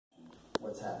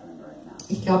what's happening right now.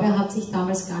 Ich glaube, er hat sich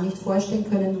damals gar nicht vorstellen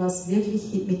können, was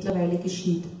wirklich mittlerweile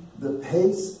geschieht. The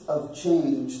pace of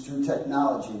change through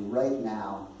technology right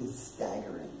now is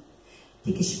staggering.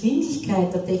 Die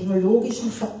Geschwindigkeit der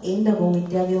technologischen Veränderung, in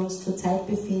der wir uns zurzeit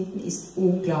befinden, ist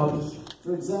unglaublich.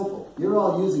 For example, you're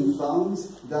all using phones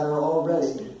that are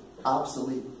already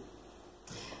obsolete.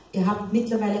 Ihr habt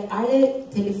mittlerweile alle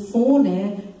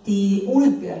Telefone, die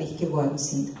unentbehrlich geworden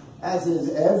sind. As is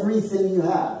everything you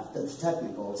have that's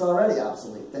technical, it's already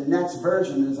obsolete. The next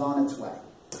version is on its way.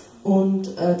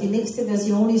 Und die nächste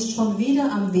Version ist schon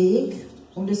wieder am Weg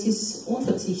und es ist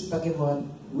unverzichtbar geworden.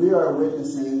 We are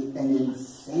witnessing an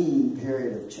insane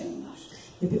period of change.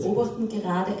 Wir beobachten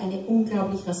gerade eine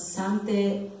unglaublich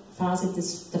rasante Phase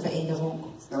der Veränderung.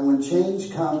 And when change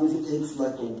comes, it's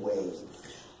like a wave.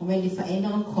 Und wenn die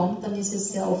Veränderung kommt, dann ist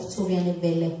es sehr oft so wie eine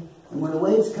Welle. And when a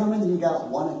wave's coming, you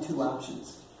got one of two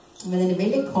options. Und wenn eine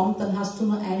Welle kommt, dann hast du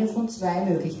nur eine von zwei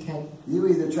Möglichkeiten. You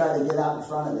either try to get out in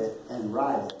front of it and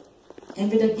ride it.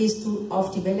 Entweder gehst du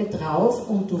auf die Welle drauf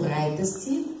und du reitest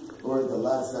sie. Or at the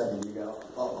last second you go,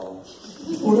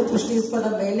 uh-oh. Oder du stehst vor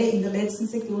der Welle in der letzten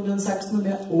Sekunde und sagst nur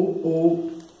mehr, oh, oh.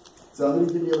 So I'm going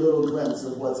to give you a little glimpse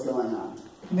of what's going on.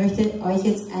 Ich möchte euch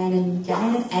jetzt einen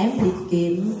kleinen Einblick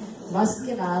geben, was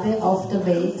gerade auf der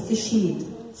Welt geschieht.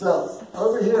 So,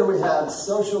 over here we have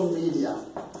social media.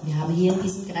 Wir haben hier in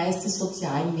diesem Kreis die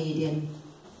sozialen Medien.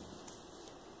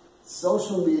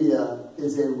 Social media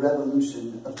is a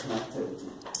revolution of connectivity.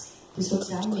 Die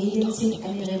sozialen Medien sind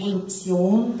eine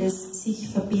Revolution des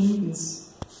Sich-Verbindens.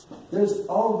 There's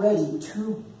already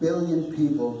 2 billion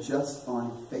people just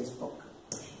on Facebook.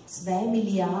 2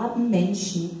 Milliarden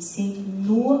Menschen sind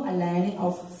nur alleine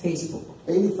auf Facebook.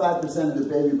 85% of the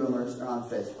baby boomers are on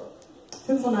Facebook.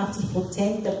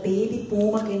 85% der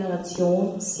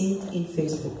Babyboomer-Generation sind in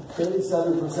Facebook.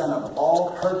 37% of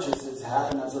all purchases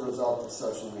happen as a result of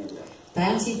social media.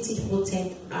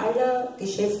 73% aller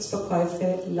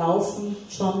Geschäftsverkäufe laufen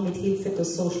schon mit Hilfe der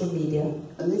Social Media.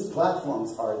 And these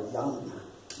platforms are young.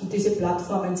 Und diese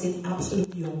Plattformen sind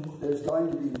absolut jung. There's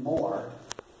going to be more.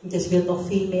 Und es wird noch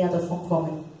viel mehr davon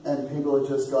kommen. And people are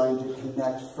just going to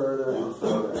connect further and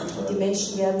further and Die further.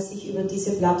 Menschen werden sich über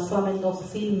diese Plattformen noch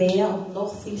viel mehr und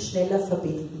noch viel schneller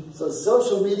verbinden. So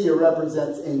social media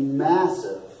represents a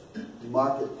massive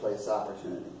marketplace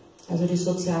opportunity. Also die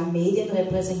sozialen Medien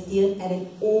repräsentieren einen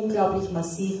unglaublich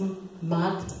massiven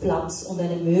Marktplatz und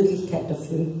eine Möglichkeit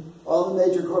dafür. All the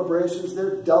major corporations,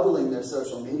 they're doubling their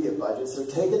social media budgets. They're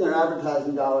taking their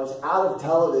advertising dollars out of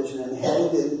television and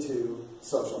heading into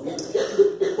social media.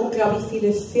 Unglaublich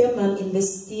viele Firmen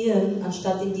investieren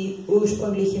anstatt in die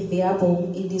ursprüngliche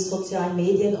Werbung in die sozialen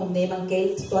Medien und nehmen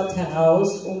Geld dort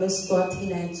heraus, um es dort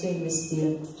hinein zu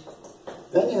investieren.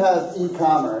 Then you have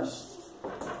e-commerce,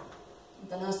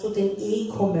 Und dann hast du den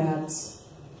E-Commerce.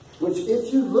 which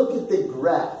if you look at the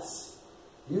graphs,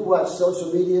 you watch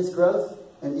social media's growth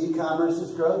and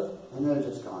e-commerce's growth, and they're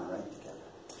just going right together.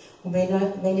 Und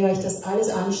wenn ihr euch das alles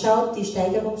anschaut, die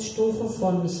Steigerungsstufen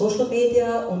von Social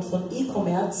Media und von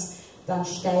E-Commerce, dann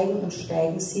steigen und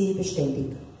steigen sie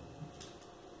beständig.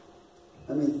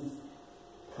 I mean,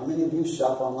 how many of you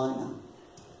shop online now?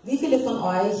 Wie viele von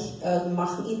euch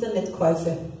machen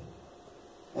Internetkäufe?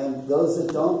 And those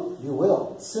that don't, you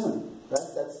will soon.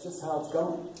 That's just how it's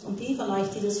going. Und die von euch,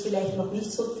 die das vielleicht noch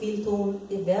nicht so viel tun,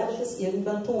 ihr werdet es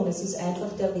irgendwann tun. Es ist einfach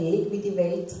der Weg, wie die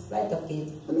Welt weitergeht.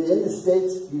 I mean, in the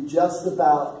States, you just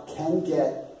about can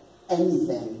get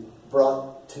anything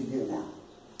brought to you now.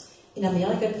 In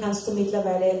Amerika kannst du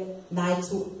mittlerweile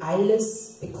nahezu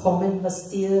alles bekommen, was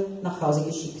dir nach Hause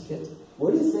geschickt wird.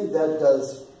 What do you think that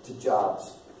does to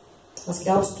jobs? Was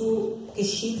glaubst du,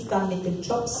 geschieht dann mit den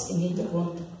Jobs im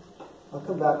Hintergrund? I'll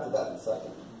come back to that in a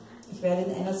second. Ich werde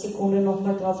in einer Sekunde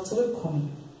nochmal darauf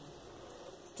zurückkommen.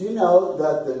 Do you know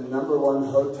that the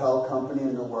 #1 hotel company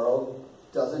in the world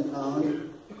doesn't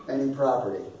own any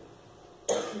property?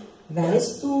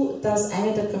 Weißt du, dass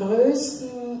eine der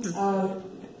größten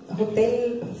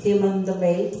Hotelfirmen der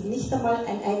Welt nicht einmal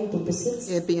ein Eigentum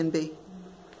besitzt? Airbnb.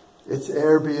 It's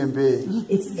Airbnb.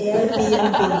 It's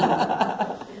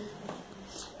Airbnb.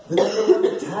 The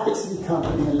 #1 taxi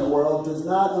company in the world does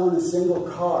not own a single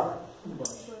car.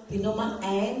 Die Nummer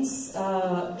 1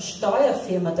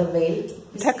 Steuerfirma der Welt,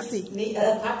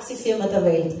 Taxifirma der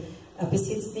Welt,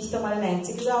 besitzt nicht einmal ein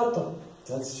einziges Auto.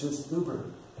 That's just Uber.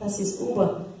 Das ist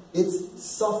Uber. It's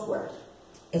software.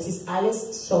 Es ist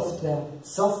alles Software.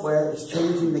 Software is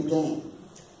changing the game.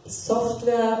 Die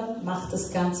Software macht das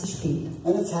ganze Spiel.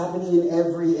 And it's happening in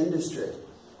every industry.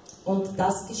 Und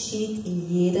das geschieht in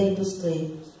jeder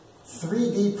Industrie.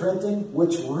 3D printing,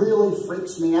 which really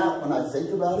freaks me out when I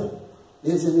think about it,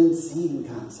 is an insane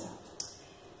concept.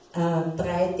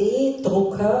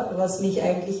 3D-Drucker, was mich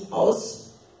eigentlich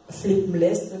ausflippen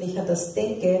lässt, wenn ich an das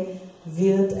denke,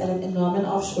 wird einen enormen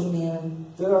Aufschwung nehmen.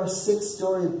 There are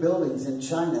 6-story buildings in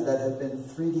China that have been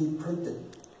 3D printed.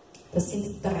 Das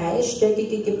sind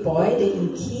 3-stöckige Gebäude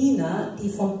in China, die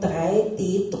von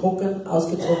 3D-Druckern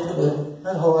ausgedruckt wurden.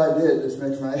 That whole idea just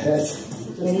makes my head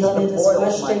Wenn ich mir das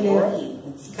vorstelle,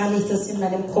 kann ich das in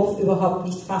meinem Kopf überhaupt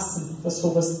nicht fassen, dass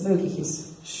sowas möglich ist.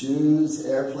 Shoes,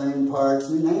 airplane parts,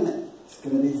 you name it. It's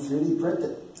going to be 3D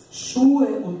printed. Schuhe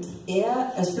und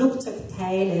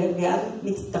Flugzeugteile werden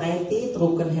mit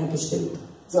 3D-Druckern hergestellt.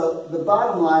 So the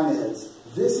bottom line is,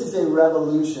 this is a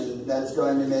revolution that's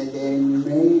going to make a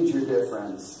major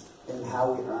difference in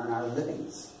how we earn our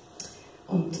livings.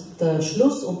 Und der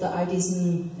Schluss unter all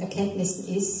diesen Erkenntnissen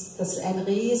ist, dass eine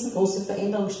riesengroße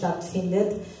Veränderung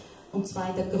stattfindet, und zwar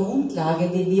in der Grundlage,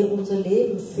 wie wir unser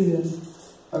Leben führen.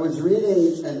 I was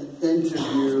reading an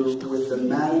interview with the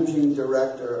managing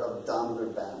director of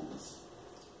Daimler-Benz.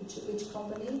 Which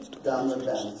company?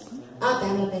 Daimler-Benz.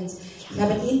 Daimler-Benz. Ich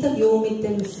habe ein Interview mit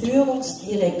dem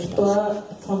Führungsdirektor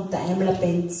von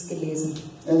Daimler-Benz gelesen.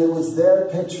 And it was their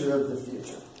picture of the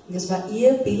future. Und es war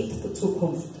ihr Bild der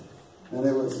Zukunft. And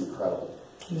it was incredible.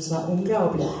 Und es war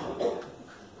unglaublich.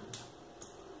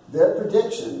 Their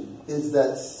prediction is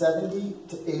that 70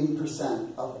 to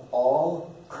 80% of all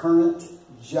current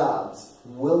jobs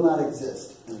will not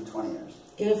exist in 20 years.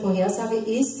 Ihre Vorhersage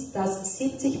ist, dass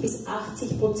 70 bis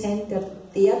 80% der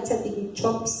derzeitigen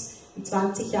Jobs in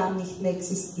 20 Jahren nicht mehr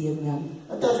existieren werden.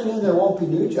 That doesn't mean there won't be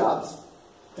new jobs.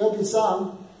 There'll be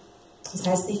some. Das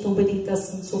heißt nicht unbedingt,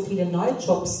 dass es so viele neue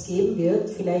Jobs geben wird.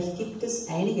 Vielleicht gibt es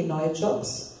einige neue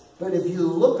Jobs. But if you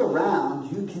look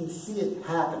around, you can see it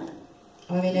happening.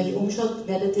 Aber wenn ihr euch umschaut,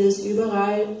 werdet ihr es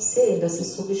überall sehen, dass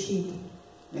es so geschieht.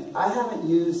 I haven't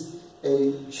used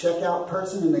a checkout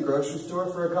person in the grocery store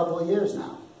for a couple of years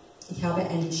now. Ich habe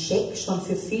einen Scheck schon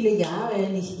für viele Jahre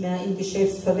nicht mehr im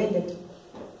Geschäft verwendet.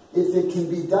 If it can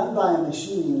be done by a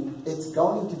machine, it's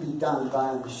going to be done by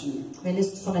a machine. Wenn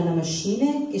es von einer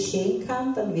Maschine geschehen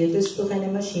kann, dann wird es durch eine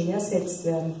Maschine ersetzt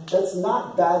werden. That's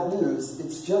not bad news,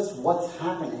 it's just what's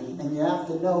happening, and you have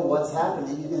to know what's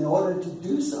happening in order to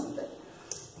do something.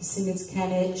 Das sind jetzt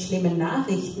keine schlimmen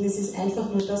Nachrichten, es ist einfach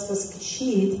nur das, was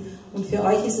geschieht. Und für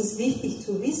euch ist es wichtig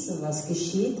zu wissen, was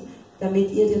geschieht,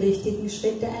 damit ihr die richtigen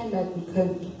Schritte einleiten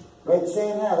könnt. Right,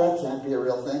 saying, that can't be a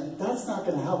real thing, that's not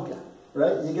going to help you.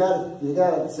 Right? You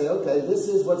gotta say, okay, this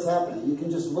is what's happening. You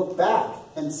can just look back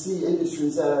and see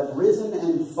industries that have risen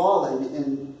and fallen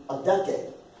in a decade.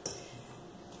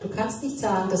 Du kannst nicht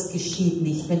sagen, das geschieht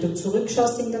nicht. Wenn du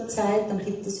zurückschaust in der Zeit, dann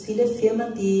gibt es viele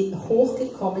Firmen, die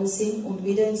hochgekommen sind und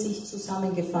wieder in sich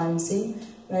zusammengefallen sind,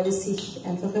 weil es sich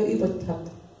einfach erübrigt hat.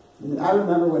 I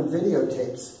remember when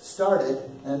videotapes started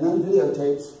and then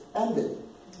videotapes ended.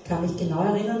 Ich kann mich genau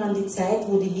erinnern an die Zeit,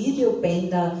 wo die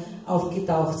Videobänder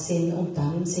aufgetaucht sind und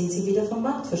dann sind sie wieder vom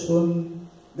Markt verschwunden.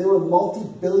 There were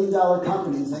multi-billion-dollar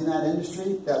companies in that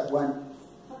industry that went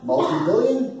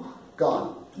multi-billion, gone.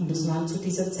 Und es waren zu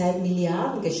dieser Zeit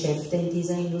Milliardengeschäfte in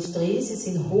dieser Industrie. Sie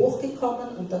sind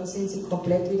hochgekommen und dann sind sie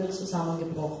komplett wieder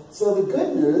zusammengebrochen. So the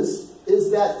good news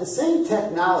is that the same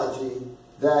technology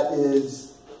that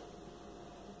is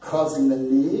causing the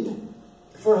need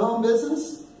for home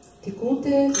business. Die gute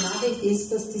Nachricht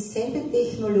ist, dass dieselbe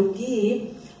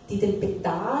Technologie, die den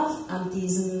Bedarf an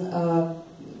diesen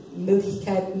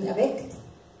Möglichkeiten erweckt,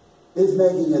 is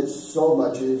making it so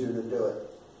much easier to do it.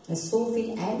 Es so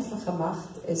viel einfacher macht,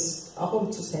 es auch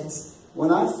umzusetzen.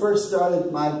 When I first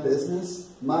started my business,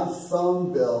 my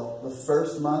phone bill the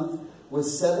first month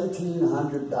was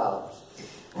 $1,700.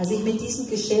 Als ich mit diesem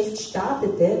Geschäft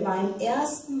startete, war im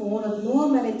ersten Monat nur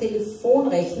meine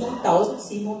Telefonrechnung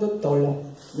 $1,700.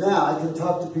 Now I can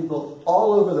talk to people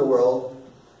all over the world,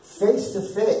 face to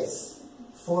face,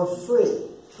 for free.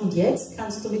 Und jetzt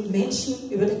kannst du mit Menschen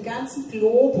über den ganzen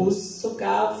Globus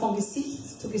sogar von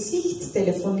Gesicht zu Gesicht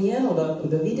telefonieren oder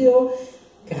über Video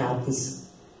gratis.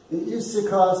 It used to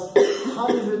cost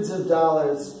hundreds of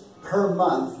dollars per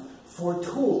month for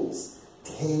tools,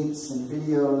 tapes and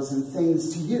videos and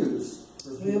things to use.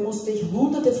 Früher musste ich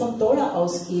Hunderte von Dollar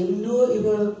ausgeben, nur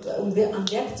um an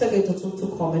Werkzeuge dazu zu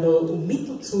kommen oder um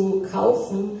Mittel zu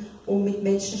kaufen, um mit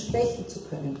Menschen sprechen zu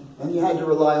können. And you had to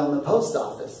rely on the post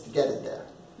office to get it there.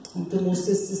 Und du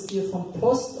musstest es dir vom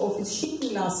Post Office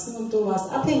schicken lassen und du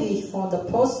warst abhängig von der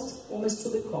Post, um es zu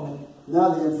bekommen.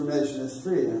 Now the information is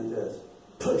free and just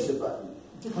push a button.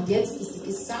 Und jetzt ist die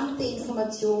gesamte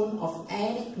Information auf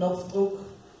einen Knopfdruck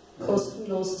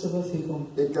kostenlos zur Verfügung.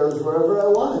 It goes wherever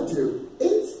I want it to,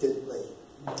 instantly.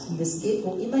 Und es geht,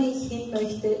 wo immer ich hin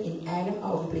möchte, in einem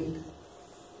Augenblick.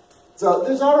 So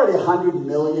there's already 100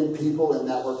 million people in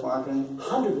network marketing.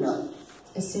 100 million.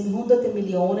 Es sind hunderte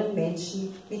Millionen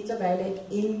Menschen mittlerweile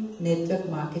im Network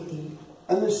Marketing.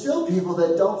 And there's still people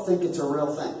that don't think it's a real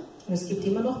thing. Und es gibt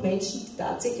immer noch Menschen, die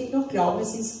tatsächlich noch glauben,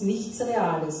 es ist nichts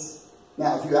Reales.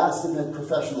 Now, if you ask them if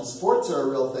professional sports are a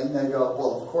real thing, they go,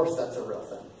 well, of course that's a real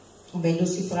thing. Und wenn du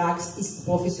sie fragst, ist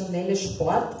professioneller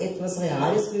Sport etwas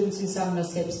Reales, würden sie sagen, na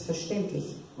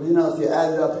selbstverständlich. Well, you know, if you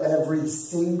added up every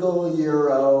single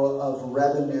euro of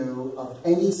revenue of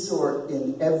any sort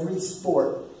in every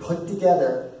sport put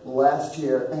together last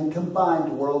year and combined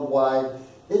worldwide,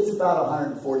 it's about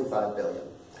 145 billion.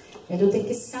 Wenn du den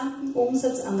gesamten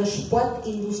Umsatz an der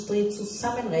Sportindustrie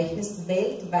zusammenrechnest,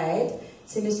 weltweit,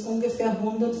 sind es ungefähr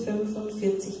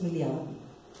 145 Milliarden.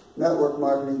 Network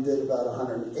marketing did about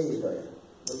 180 billion,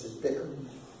 which is bigger.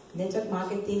 Network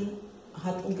Marketing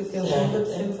hat ungefähr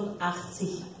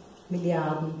 185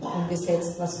 Milliarden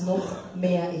umgesetzt, was noch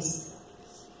mehr ist.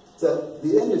 So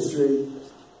the industry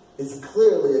is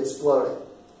clearly exploding.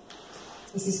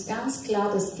 Es ist ganz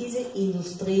klar, dass diese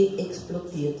Industrie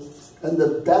explodiert. And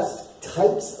the best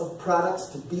types of products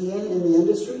to be in the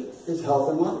industry is health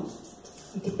and wellness.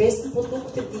 Und die besten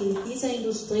Produkte, die in dieser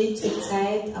Industrie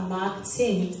zurzeit am Markt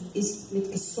sind, ist mit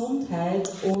Gesundheit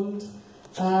und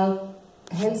Health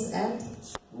and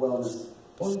Wellness.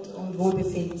 und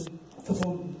Wohlbefinden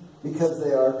verbunden. Because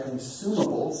they are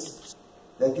consumables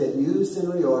that get used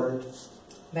and reordered.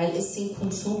 Weil es sind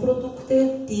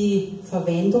Konsumprodukte, die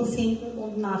Verwendung finden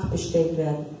und nachbestellt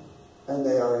werden. And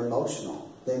they are emotional.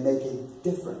 They make a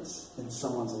difference in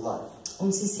someone's life.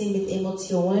 Und sie sind mit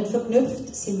Emotionen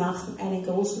verknüpft. Sie machen einen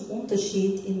großen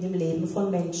Unterschied in dem Leben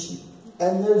von Menschen.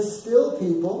 And there's still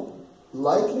people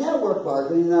like network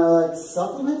marketing that are like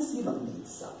supplements. You don't need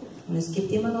supplements. Und es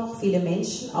gibt immer noch viele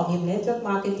Menschen, auch im Network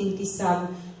Marketing, die sagen,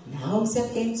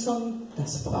 Nahrungsergänzung,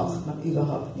 das braucht man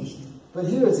überhaupt nicht. But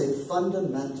here is a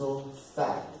fundamental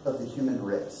fact of the human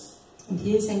race. Und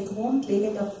hier ist ein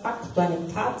grundlegender Faktor, eine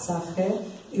Tatsache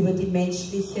über die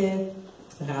menschliche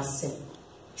Rasse.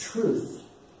 Truth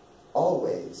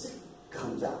always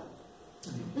comes out.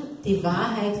 Die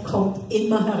Wahrheit kommt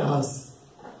immer heraus.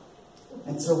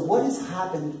 And so what has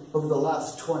happened over the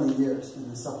last 20 years in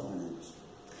the supplement industry?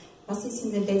 Was ist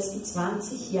in den letzten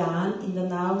 20 Jahren in der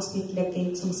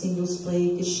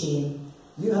Nahrungsmittelergänzungsindustrie geschehen?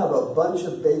 You have a bunch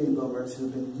of baby boomers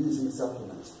who've been using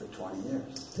supplements for 20 years.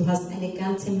 Du hast eine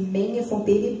ganze Menge von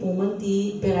Babyboomern,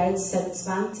 die bereits seit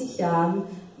 20 Jahren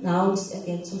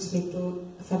Nahrungsergänzungsmittel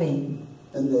verwenden.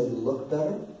 And they look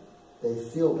better, they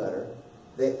feel better,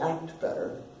 they act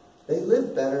better, they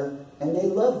live better, and they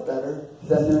love better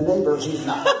than their neighbor who's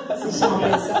not. Sie schauen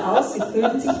besser aus, sie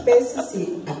fühlen sich besser,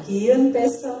 sie agieren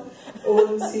besser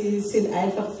und sie sind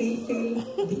einfach viel, viel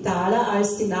vitaler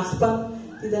als die Nachbarn,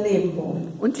 die daneben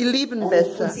wohnen. Und die lieben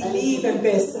besser. Und sie lieben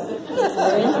besser.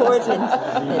 Very important.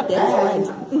 That's right.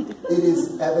 It is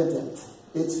evident.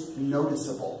 It's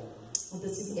noticeable. Und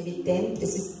das ist evident,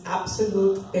 es ist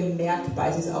absolut bemerkbar,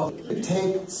 es ist auch. You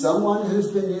take someone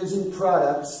who's been using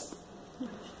products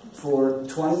for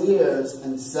 20 years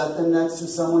and set them next to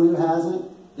someone who hasn't,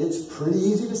 it's pretty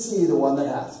easy to see the one that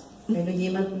has. Wenn du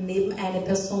jemanden neben eine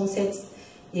Person setzt,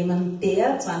 jemanden,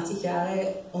 der 20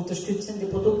 Jahre unterstützende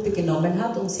Produkte genommen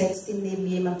hat und setzt ihn neben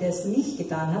jemanden, der es nicht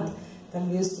getan hat,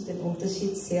 dann wirst du den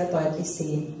Unterschied sehr deutlich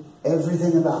sehen.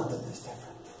 Everything about them is different.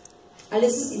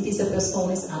 Alles in dieser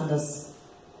Person ist anders.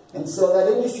 And so that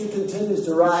industry continues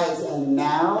to rise, and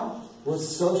now with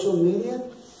social media,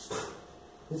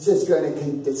 it's just going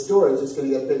to, the story is just going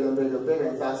to get bigger and bigger and bigger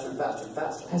and faster and faster and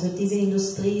faster. Also diese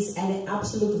Industrie ist eine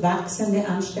absolut wachsende,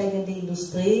 ansteigende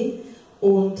Industrie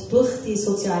und durch die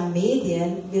sozialen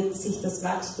Medien wird sich das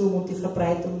Wachstum und die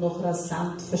Verbreitung noch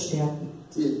rasant verstärken.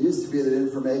 See, it used to be that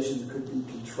information could be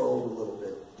controlled a little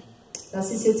bit. Das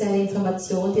ist jetzt eine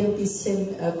Information, die ein bisschen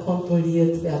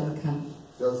kontrolliert werden kann.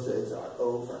 Those days are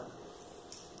over.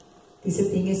 Diese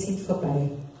Dinge sind vorbei.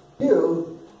 You,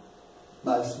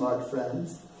 my smart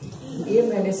friends, Ihr,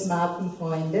 meine smarten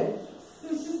Freunde,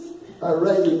 are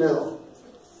right in the middle.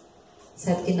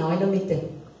 seid genau in der Mitte.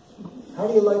 How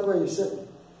do you like where you're sitting?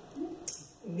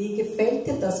 Wie gefällt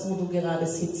dir das, wo du gerade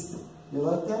sitzt? You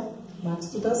like that?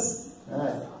 Magst du das? All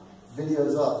right.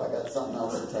 Video's off. I got something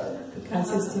else to tell you. Du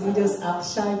kannst jetzt die Videos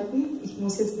abschalten. Ich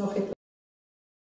muss jetzt noch etwas